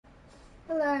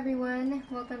Hello everyone,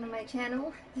 welcome to my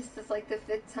channel. This is like the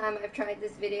 5th time I've tried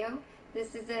this video.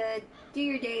 This is a do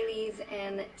your dailies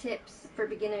and tips for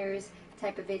beginners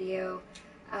type of video.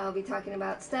 I'll be talking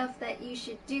about stuff that you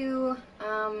should do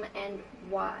and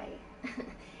why.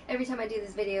 Every time I do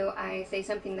this video I say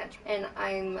something and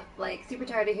I'm like super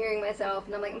tired of hearing myself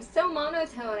and I'm like, I'm so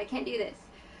monotone, I can't do this.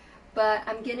 But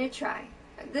I'm gonna try.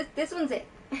 This one's it.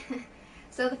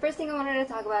 So the first thing I wanted to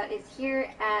talk about is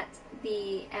here at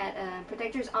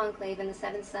Protectors Enclave in the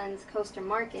Seven Suns Coaster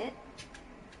Market.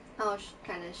 I'll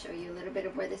kind of show you a little bit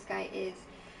of where this guy is.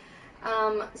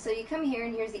 So you come here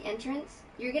and here's the entrance.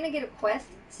 You're going to get a quest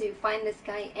to find this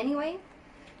guy anyway.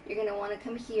 You're going to want to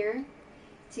come here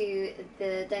to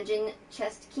the Dungeon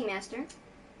Chest Keymaster.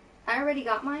 I already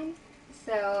got mine,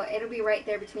 so it'll be right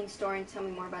there between store and tell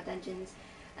me more about dungeons.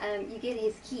 You get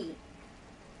his key.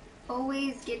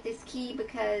 Always get this key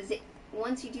because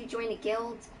once you do join a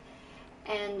guild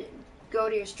and go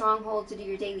to your stronghold to do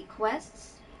your daily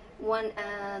quests,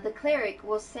 the cleric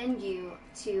will send you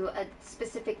to a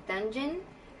specific dungeon,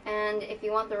 and if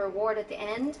you want the reward at the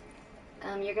end,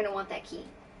 you're going to want that key.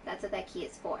 That's what that key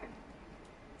is for.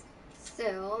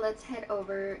 So let's head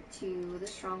over to the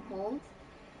stronghold.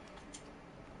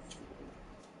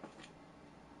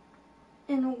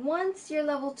 And once you're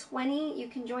level 20, you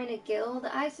can join a guild.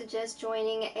 I suggest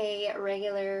joining a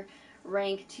regular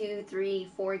rank 2, 3,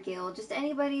 4 guild. Just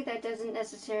anybody that doesn't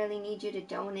necessarily need you to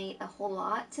donate a whole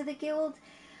lot to the guild.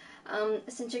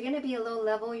 Since you're going to be a low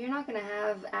level, you're not going to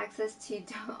have access to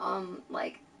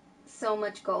like so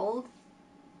much gold.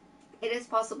 It is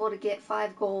possible to get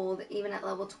 5 gold even at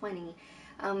level 20,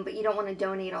 but you don't want to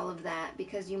donate all of that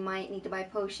because you might need to buy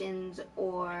potions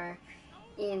or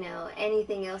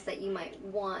anything else that you might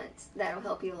want that'll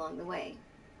help you along the way.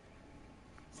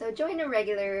 So join a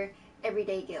regular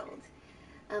everyday guild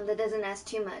that doesn't ask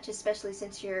too much, especially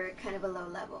since you're kind of a low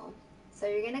level. So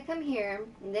you're going to come here,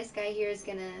 and this guy here is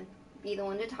going to be the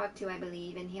one to talk to, I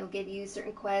believe, and he'll give you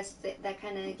certain quests that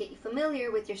kind of get you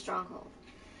familiar with your stronghold.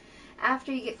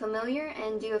 After you get familiar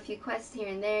and do a few quests here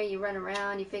and there, you run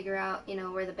around, you figure out,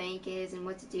 where the bank is and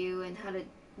what to do and how to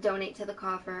donate to the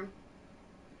coffer.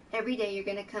 Every day you're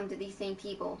going to come to these same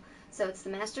people. So it's the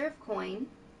Master of Coin,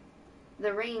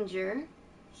 the Ranger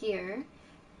here,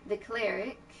 the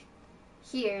Cleric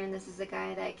here, and this is the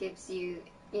guy that gives you,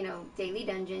 daily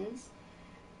dungeons.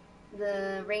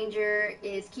 The Ranger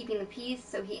is keeping the peace,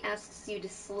 so he asks you to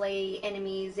slay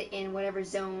enemies in whatever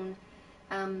zone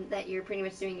that you're pretty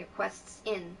much doing your quests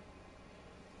in.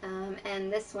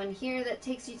 And this one here that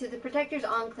takes you to the Protectors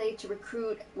Enclave to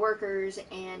recruit workers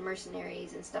and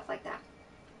mercenaries and stuff like that.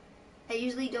 I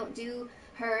usually don't do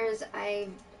hers.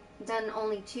 I've done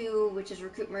only 2, which is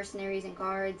recruit mercenaries and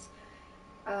guards,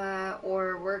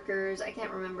 or workers. I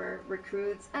can't remember.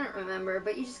 Recruits. I don't remember.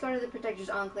 But you just go to the Protectors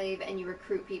Enclave and you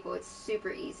recruit people. It's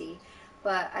super easy.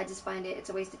 But I just find it's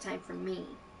a waste of time for me.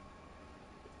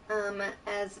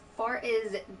 As far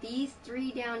as these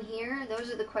 3 down here,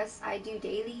 those are the quests I do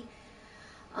daily.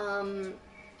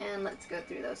 And let's go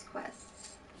through those quests.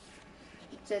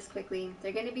 Just quickly,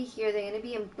 they're going to be here. They're going to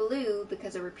be in blue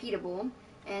because they're repeatable.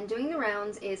 And doing the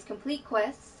rounds is complete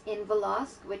quests in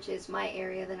Velosk, which is my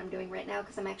area that I'm doing right now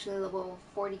because I'm actually level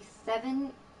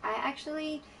 47.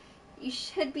 You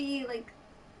should be like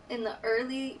in the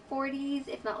early 40s,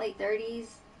 if not late 30s,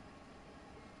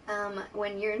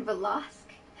 when you're in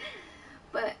Velosk.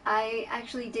 But I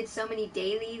actually did so many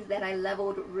dailies that I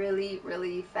leveled really,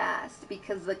 really fast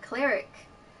because the Cleric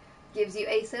gives you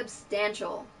a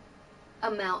substantial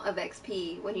amount of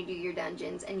XP when you do your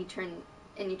dungeons and you turn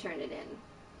it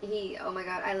in. Oh my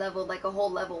god, I leveled like a whole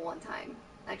level one time.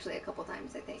 Actually, a couple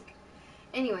times, I think.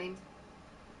 Anyway,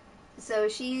 so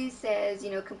she says,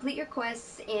 complete your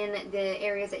quests in the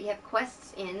areas that you have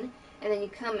quests in, and then you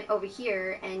come over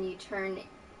here and you turn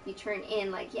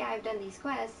in like, yeah, I've done these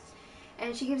quests,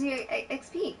 and she gives you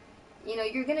XP.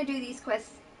 You're gonna do these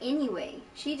quests anyway.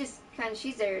 She's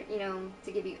there,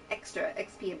 to give you extra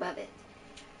XP above it.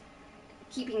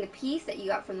 Keeping the peace that you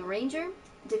got from the Ranger.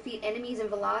 Defeat enemies in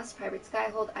Velosk, Pirate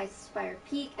Skyhold, Ice Spire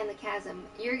Peak, and the Chasm.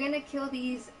 You're gonna kill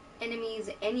these enemies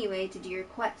anyway to do your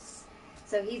quests.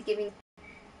 So he's giving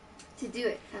to do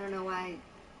it. I don't know why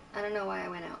I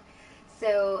went out.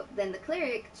 So then the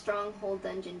Cleric, Stronghold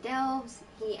Dungeon Delves.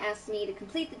 He asked me to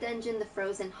complete the dungeon, the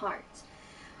Frozen Heart.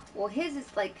 Well, his is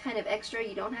like kind of extra.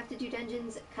 You don't have to do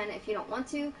dungeons, kind of if you don't want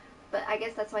to. But I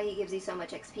guess that's why he gives you so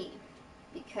much XP.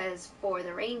 Because for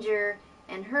the Ranger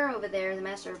and her over there, the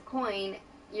Master of Coin,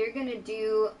 you're going to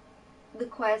do the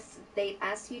quests they've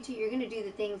asked you to. You're going to do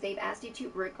the things they've asked you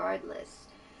to regardless.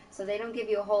 So they don't give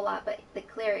you a whole lot, but the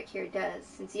Cleric here does,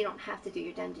 since you don't have to do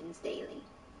your dungeons daily.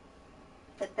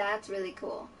 But that's really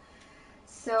cool.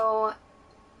 So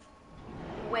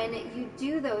when you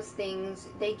do those things,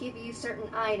 they give you certain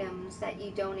items that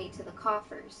you donate to the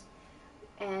coffers.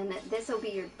 And this will be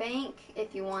your bank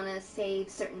if you want to save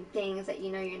certain things that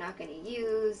you know you're not going to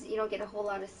use. You don't get a whole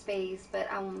lot of space,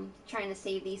 but I'm trying to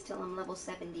save these till I'm level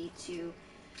 70 to,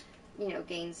 you know,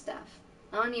 gain stuff.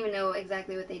 I don't even know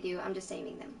exactly what they do. I'm just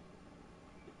saving them.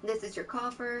 This is your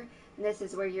coffer. This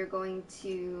is where you're going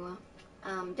to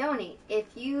donate. If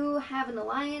you have an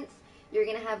alliance, you're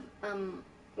going to have,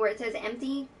 where it says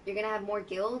empty, you're going to have more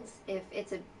guilds. If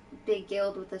it's a big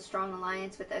guild with a strong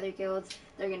alliance with other guilds,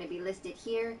 they're going to be listed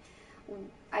here.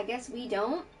 I guess we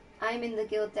don't. I'm in the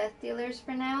guild Death Dealers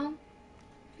for now.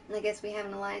 I guess we have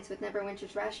an alliance with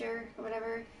Neverwinter's Rasher or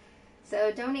whatever.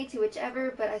 So donate to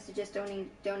whichever, but I suggest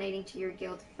donating to your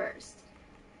guild first.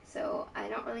 So I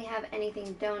don't really have anything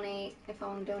to donate. If I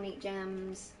want to donate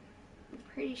gems, I'm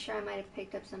pretty sure I might have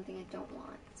picked up something I don't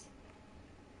want.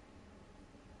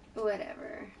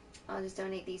 Whatever. I'll just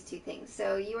donate these two things.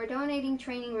 So you are donating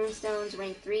training runestones,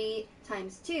 rank 3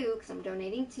 times 2, because I'm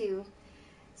donating 2.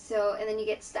 So, and then you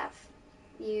get stuff.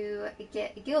 You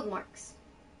get guild marks.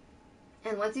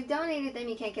 And once you've donated them,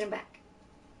 you can't get them back.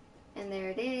 And there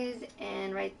it is.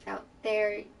 And right out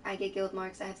there, I get guild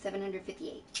marks. I have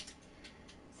 758.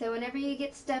 So whenever you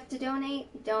get stuff to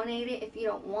donate, donate it. If you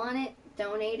don't want it,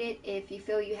 donate it. If you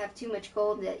feel you have too much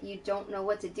gold that you don't know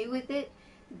what to do with it,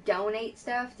 donate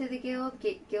stuff to the guild,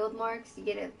 get guild marks. You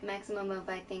get a maximum of,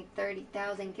 I think,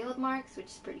 30,000 guild marks, which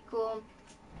is pretty cool.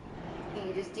 And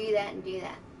you just do that and do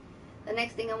that. The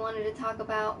next thing I wanted to talk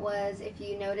about was, if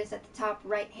you notice at the top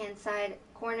right hand side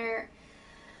corner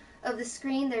of the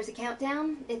screen, there's a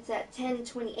countdown. It's at 10,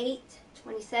 28,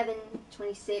 27,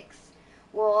 26.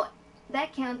 Well,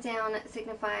 that countdown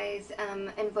signifies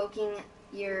invoking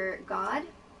your god,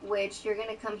 which you're going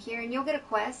to come here and you'll get a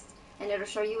quest. And it'll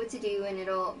show you what to do, and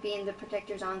it'll be in the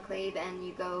Protectors Enclave, and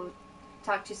you go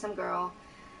talk to some girl,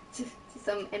 to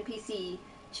some NPC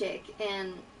chick,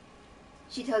 and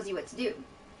she tells you what to do.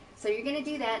 So you're going to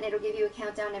do that, and it'll give you a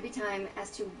countdown every time as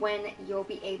to when you'll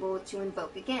be able to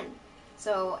invoke again.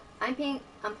 So I'm playing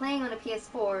on a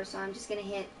PS4, so I'm just going to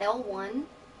hit L1,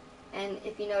 and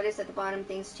if you notice at the bottom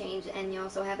things change, and you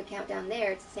also have a countdown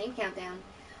there. It's the same countdown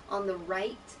on the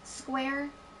right square,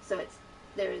 so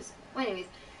well, anyways.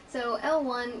 So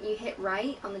L1, you hit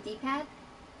right on the D-pad,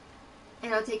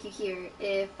 and it'll take you here.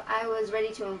 If I was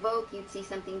ready to invoke, you'd see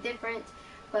something different,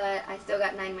 but I still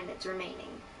got 9 minutes remaining.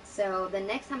 So the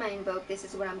next time I invoke, this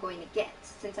is what I'm going to get.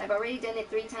 Since I've already done it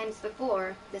 3 times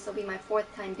before, this will be my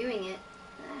 4th time doing it.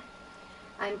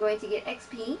 I'm going to get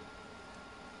XP,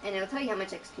 and it'll tell you how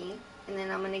much XP, and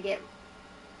then I'm going to get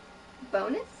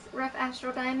bonus rough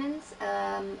astral diamonds,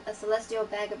 a celestial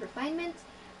bag of refinement,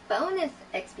 bonus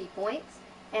XP points,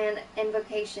 and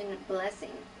invocation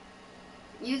blessing.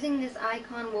 Using this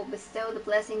icon will bestow the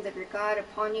blessings of your god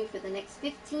upon you for the next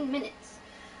 15 minutes.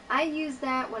 I use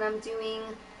that when I'm doing,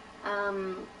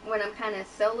 when I'm kind of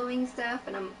soloing stuff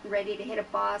and I'm ready to hit a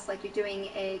boss, like you're doing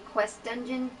a quest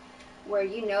dungeon where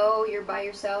you know you're by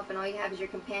yourself and all you have is your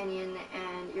companion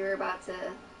and you're about to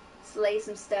slay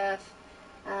some stuff.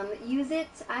 Use it.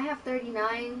 I have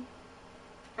 39.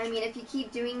 I mean, if you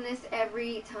keep doing this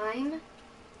every time,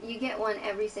 you get one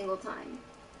every single time.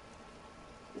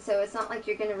 So it's not like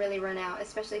you're going to really run out,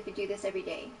 especially if you do this every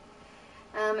day.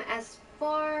 As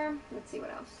for, let's see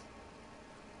what else.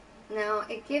 Now,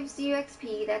 it gives you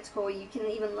XP, that's cool. You can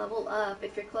even level up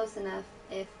if you're close enough.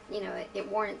 If, you know, it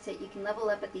warrants it, you can level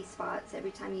up at these spots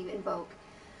every time you invoke.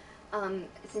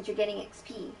 Since you're getting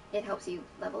XP, it helps you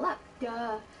level up.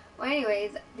 Duh. Well,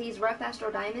 anyways, these rough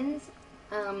astral diamonds,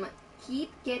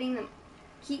 keep getting them,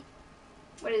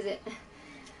 what is it?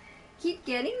 Keep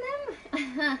getting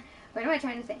them? What am I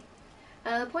trying to say?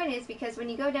 The point is, because when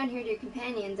you go down here to your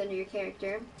companions under your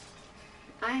character,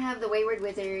 I have the Wayward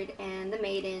Wizard and the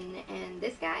Maiden and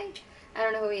this guy. I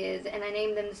don't know who he is, and I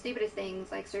named them the stupidest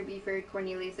things, like Sir Beeford,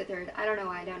 Cornelius III. I don't know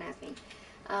why, don't ask me.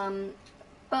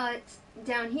 But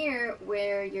down here,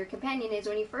 where your companion is,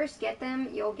 when you first get them,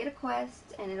 you'll get a quest,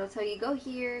 and it'll tell you, go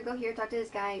here, talk to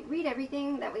this guy, read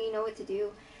everything, that way you know what to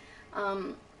do.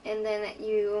 And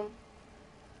then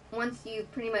once you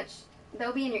pretty much,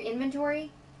 they'll be in your inventory,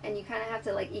 and you kind of have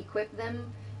to like equip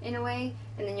them in a way,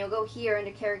 and then you'll go here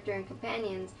under character and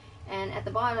companions, and at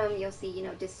the bottom you'll see, you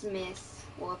know, dismiss.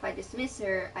 Well, if I dismiss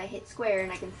her, I hit square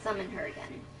and I can summon her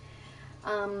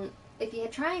again. If you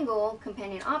hit triangle,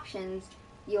 companion options,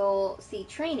 you'll see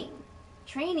training.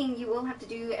 Training you will have to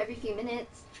do every few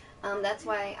minutes. That's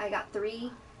why I got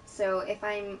 3. So if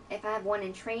I have 1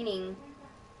 in training,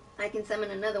 I can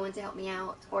summon another one to help me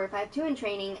out, or if I have 2 in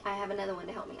training, I have another one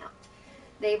to help me out.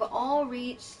 They've all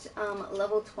reached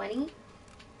level 20,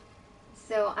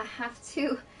 so I have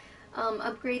to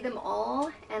upgrade them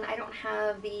all, and I don't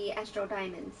have the astral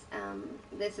diamonds.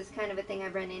 This is kind of a thing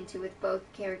I've run into with both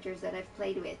characters that I've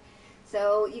played with.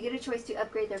 So you get a choice to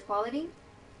upgrade their quality.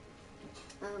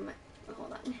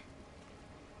 Hold on.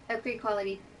 Upgrade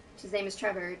quality. His name is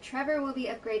Trevor. Trevor will be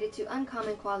upgraded to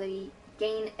uncommon quality,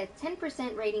 gain a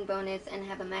 10% rating bonus, and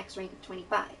have a max rank of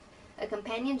 25. A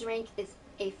companion's rank is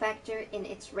a factor in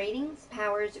its ratings,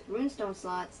 powers, runestone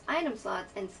slots, item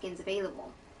slots, and skins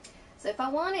available. So if I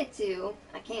wanted to,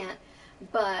 I can't,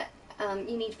 but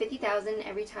you need 50,000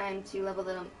 every time to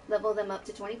level them up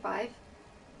to 25.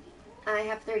 I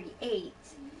have 38.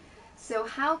 So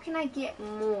how can I get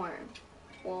more?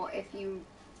 Well, if you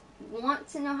want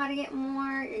to know how to get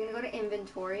more, you're going to go to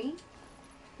inventory,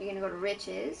 you're going to go to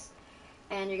riches,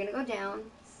 and you're going to go down.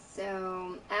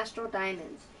 So astral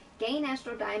diamonds. Gain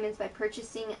astral diamonds by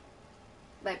purchasing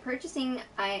oh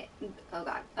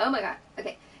my god,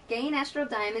 okay. Gain astral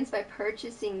diamonds by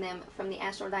purchasing them from the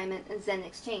astral diamond and Zen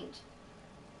exchange,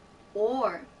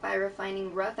 or by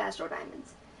refining rough astral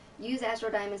diamonds. Use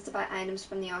astral diamonds to buy items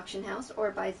from the auction house or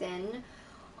buy Zen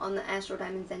on the astral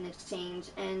diamond Zen exchange,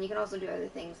 and you can also do other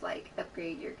things like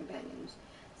upgrade your companions.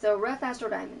 So rough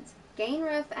astral diamonds. Gain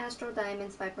rough astral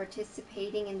diamonds by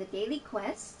participating in the daily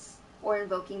quests or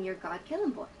invoking your god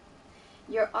Killenborn.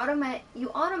 You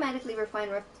automatically refine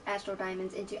rough astral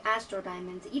diamonds into astral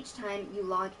diamonds each time you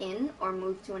log in or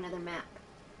move to another map.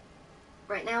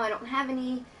 Right now I don't have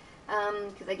any,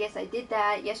 because I guess I did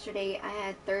that yesterday. I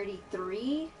had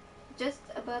 33, just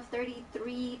above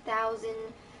 33,000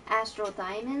 astral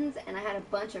diamonds, and I had a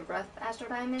bunch of rough astral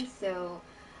diamonds. So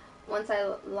once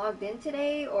I logged in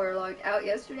today or logged out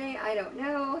yesterday, I don't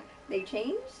know, they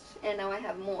changed and now I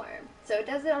have more. So it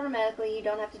does it automatically, you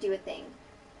don't have to do a thing.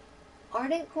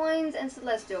 Ardent coins and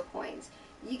celestial coins,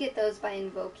 you get those by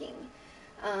invoking.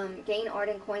 Gain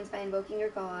ardent coins by invoking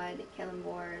your god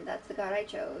Killenborn. That's the god I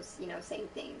chose, you know, same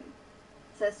thing.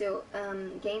 Celestial,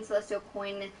 gain celestial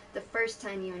coin the first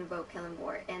time you invoke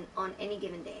Killenborn and on any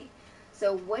given day.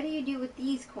 So what do you do with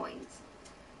these coins?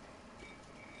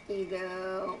 You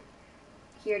go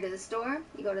here to the store,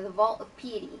 you go to the Vault of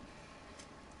Piety,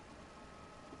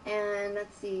 and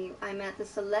let's see, I'm at the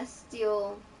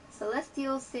Celestial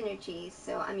Synergy,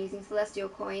 so I'm using Celestial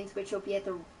coins, which will be at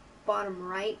the bottom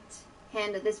right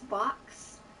hand of this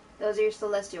box. Those are your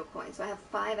Celestial coins. So I have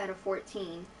 5 out of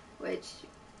 14, which,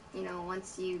 you know,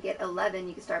 once you get 11,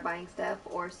 you can start buying stuff,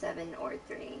 or 7 or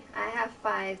 3. I have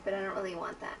 5, but I don't really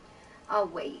want that. I'll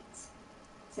wait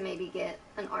to maybe get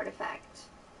an artifact,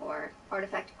 or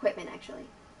artifact equipment, actually.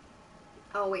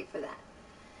 I'll wait for that.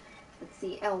 Let's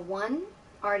see, L1,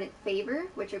 Ardent Favor,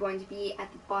 which are going to be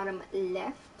at the bottom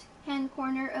left hand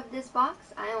corner of this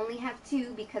box. I only have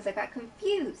 2 because I got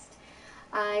confused.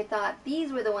 I thought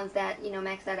these were the ones that, you know,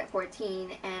 maxed out at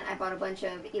 14, and I bought a bunch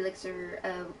of Elixir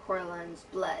of Coralon's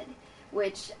Blood,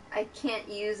 which I can't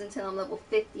use until I'm level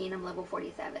 50 and I'm level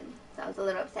 47. So I was a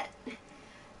little upset.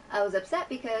 I was upset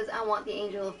because I want the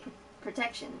Angel of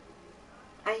Protection.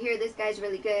 I hear this guy's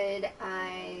really good.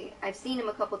 I've seen him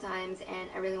a couple times and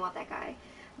I really want that guy.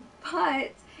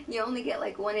 But you only get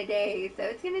like 1 a day, so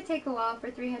it's going to take a while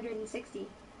for 360.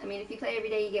 I mean, if you play every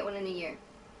day, you get 1 in a year.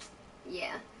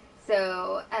 Yeah.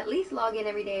 So at least log in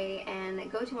every day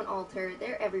and go to an altar.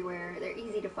 They're everywhere. They're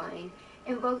easy to find.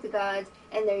 Invoke the gods,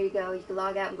 and there you go. You can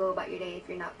log out and go about your day if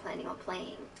you're not planning on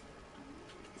playing.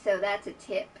 So that's a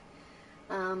tip.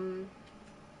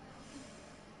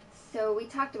 So we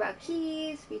talked about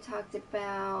keys, we talked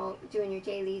about doing your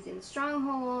dailies in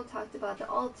Stronghold, talked about the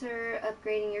altar,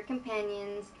 upgrading your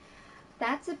companions.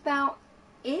 That's about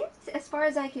it as far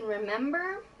as I can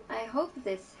remember. I hope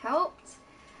this helped.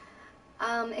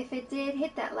 If it did,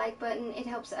 hit that like button. It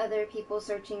helps other people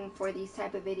searching for these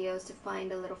type of videos to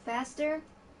find a little faster.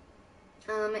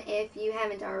 If you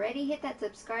haven't already, hit that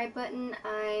subscribe button.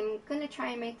 I'm going to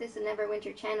try and make this a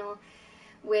Neverwinter channel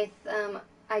with,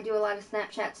 I do a lot of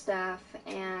Snapchat stuff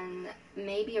and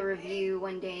maybe a review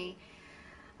one day.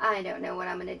 I don't know what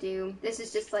I'm going to do. This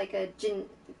is just like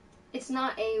it's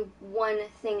not a one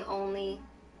thing only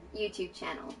YouTube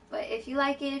channel. But if you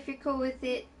like it, if you're cool with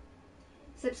it,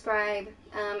 subscribe.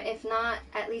 If not,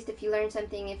 at least if you learned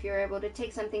something, if you're able to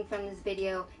take something from this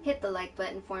video, hit the like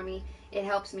button for me. It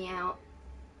helps me out.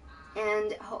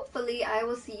 And hopefully I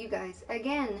will see you guys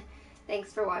again.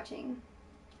 Thanks for watching.